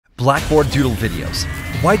Blackboard doodle videos,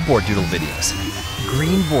 whiteboard doodle videos,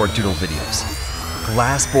 greenboard doodle videos,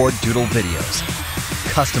 glassboard doodle videos,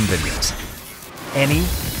 custom videos. Any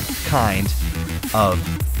kind of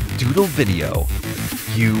doodle video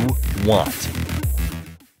you want.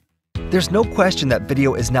 There's no question that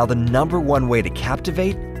video is now the #1 way to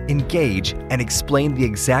captivate, engage, and explain the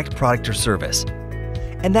exact product or service.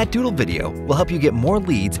 And that doodle video will help you get more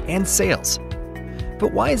leads and sales.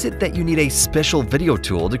 But why is it that you need a special video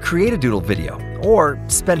tool to create a doodle video, or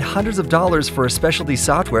spend hundreds of dollars for a specialty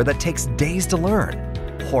software that takes days to learn?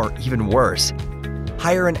 Or even worse,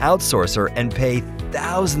 hire an outsourcer and pay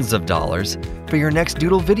thousands of dollars for your next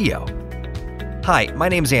doodle video? Hi, my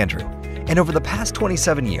name's Andrew, and over the past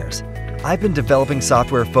 27 years, I've been developing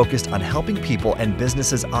software focused on helping people and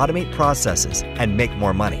businesses automate processes and make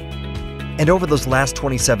more money. And over those last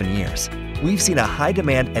 27 years, we've seen a high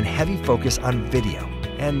demand and heavy focus on video,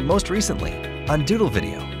 and most recently, on doodle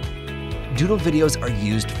video. Doodle videos are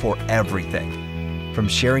used for everything, from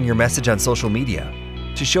sharing your message on social media,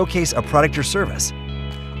 to showcase a product or service,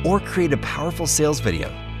 or create a powerful sales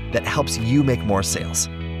video that helps you make more sales.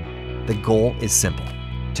 The goal is simple: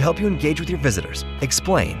 to help you engage with your visitors,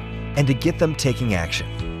 explain, and to get them taking action.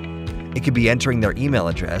 It could be entering their email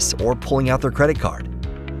address or pulling out their credit card.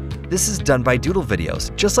 This is done by doodle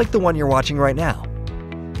videos, just like the one you're watching right now.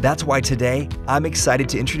 That's why today, I'm excited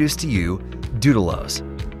to introduce to you Doodleoze.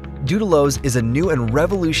 Doodleoze is a new and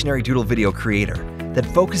revolutionary doodle video creator that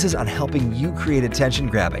focuses on helping you create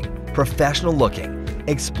attention-grabbing, professional-looking,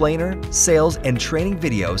 explainer, sales, and training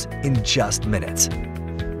videos in just minutes.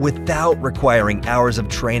 Without requiring hours of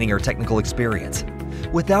training or technical experience,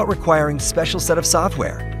 without requiring special set of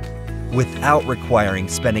software, without requiring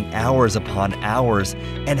spending hours upon hours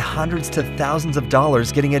and hundreds to thousands of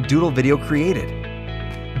dollars getting a doodle video created.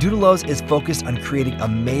 Doodleoze is focused on creating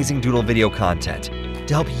amazing doodle video content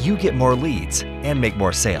to help you get more leads and make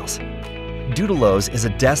more sales. Doodleoze is a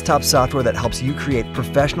desktop software that helps you create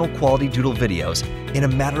professional quality doodle videos in a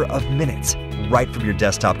matter of minutes right from your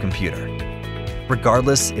desktop computer.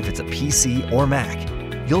 Regardless if it's a PC or Mac,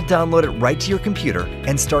 you'll download it right to your computer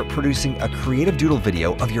and start producing a creative doodle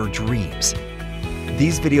video of your dreams.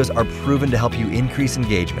 These videos are proven to help you increase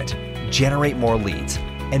engagement, generate more leads,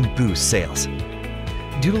 and boost sales.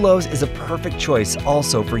 Doodleoze is a perfect choice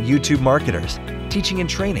also for YouTube marketers, teaching and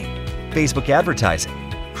training, Facebook advertising,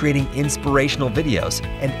 creating inspirational videos,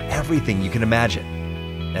 and everything you can imagine.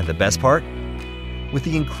 And the best part? With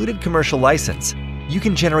the included commercial license, you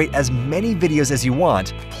can generate as many videos as you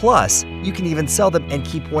want, plus you can even sell them and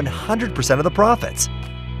keep 100% of the profits.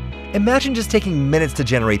 Imagine just taking minutes to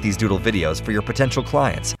generate these doodle videos for your potential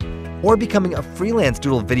clients, or becoming a freelance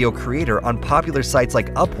doodle video creator on popular sites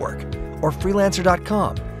like Upwork or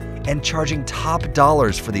freelancer.com and charging top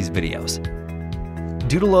dollars for these videos.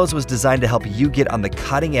 Doodleoze was designed to help you get on the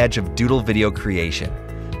cutting edge of doodle video creation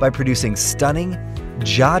by producing stunning,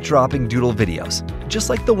 jaw-dropping doodle videos,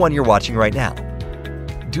 just like the one you're watching right now.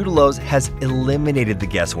 Doodleoze has eliminated the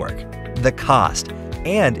guesswork, the cost,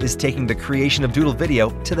 and is taking the creation of doodle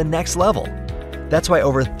video to the next level. That's why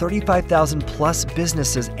over 35,000 plus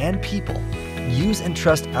businesses and people use and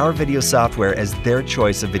trust our video software as their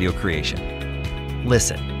choice of video creation.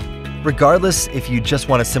 Listen, regardless if you just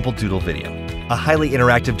want a simple doodle video, a highly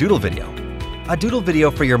interactive doodle video, a doodle video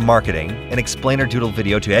for your marketing, an explainer doodle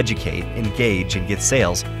video to educate, engage, and get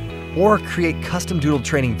sales, or create custom doodle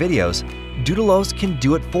training videos, Doodleoze can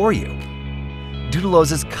do it for you.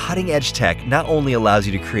 Doodleoze's cutting-edge tech not only allows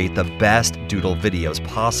you to create the best doodle videos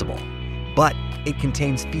possible, but it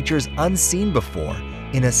contains features unseen before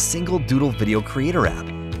in a single doodle video creator app.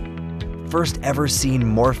 First ever seen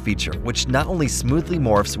morph feature, which not only smoothly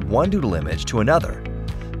morphs one doodle image to another,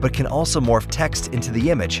 but can also morph text into the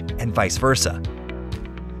image and vice versa.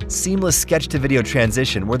 Seamless sketch to video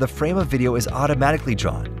transition, where the frame of video is automatically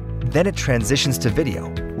drawn. Then it transitions to video,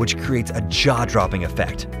 which creates a jaw-dropping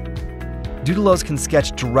effect. Doodleoze can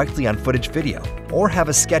sketch directly on footage video, or have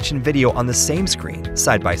a sketch and video on the same screen,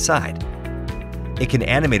 side by side. It can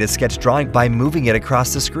animate a sketch drawing by moving it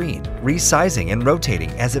across the screen, resizing and rotating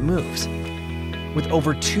as it moves. With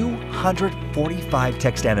over 245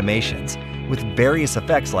 text animations, with various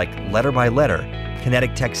effects like letter by letter,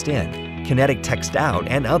 kinetic text in, kinetic text out,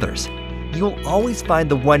 and others, you'll always find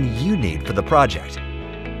the one you need for the project.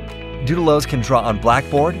 Doodleoze can draw on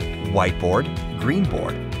blackboard, whiteboard,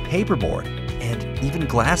 greenboard, paperboard, and even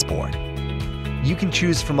glassboard. You can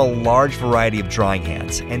choose from a large variety of drawing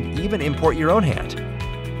hands and even import your own hand.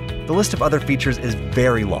 The list of other features is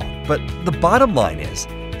very long, but the bottom line is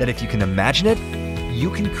that if you can imagine it, you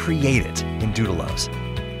can create it in Doodleoze.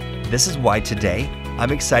 This is why today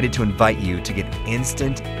I'm excited to invite you to get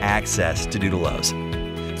instant access to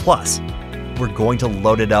Doodleoze. Plus, we're going to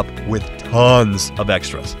load it up with tons of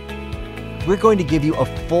extras. We're going to give you a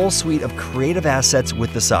full suite of creative assets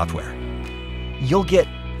with the software. You'll get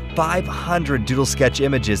 500 Doodle Sketch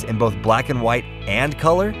images in both black and white and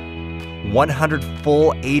color, 100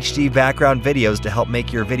 full HD background videos to help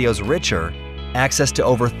make your videos richer, access to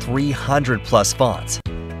over 300 plus fonts,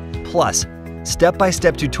 plus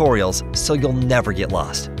step-by-step tutorials so you'll never get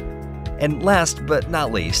lost. And last but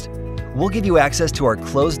not least, we'll give you access to our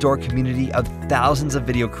closed-door community of thousands of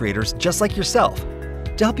video creators just like yourself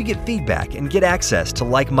to help you get feedback and get access to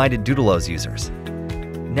like-minded Doodleoze users.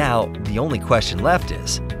 Now, the only question left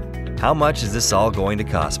is, how much is this all going to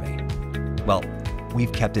cost me? Well,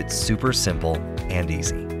 we've kept it super simple and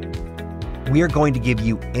easy. We are going to give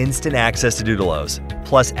you instant access to Doodleoze,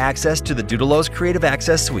 plus access to the Doodleoze Creative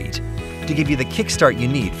Access Suite to give you the kickstart you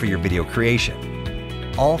need for your video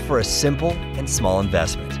creation, all for a simple and small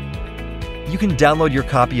investment. You can download your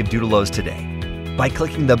copy of Doodleoze today by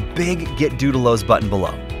clicking the big Get Doodleoze button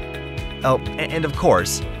below. Oh, and of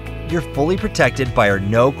course, you're fully protected by our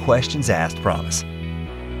no questions asked promise.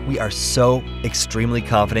 We are so extremely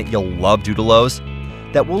confident you'll love Doodleoze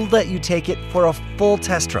that we'll let you take it for a full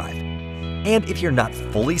test drive. And if you're not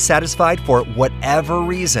fully satisfied for whatever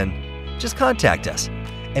reason, just contact us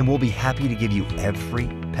and we'll be happy to give you every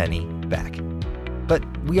penny back. But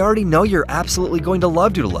we already know you're absolutely going to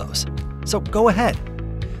love Doodleoze, so go ahead.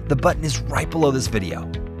 The button is right below this video.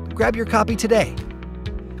 Grab your copy today.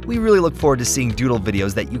 We really look forward to seeing Doodle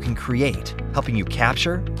videos that you can create, helping you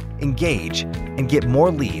capture, engage, and get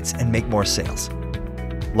more leads and make more sales.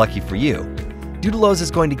 Lucky for you, Doodleoze is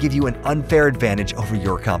going to give you an unfair advantage over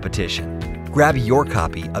your competition. Grab your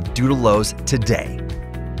copy of Doodleoze today.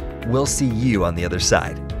 We'll see you on the other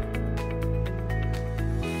side.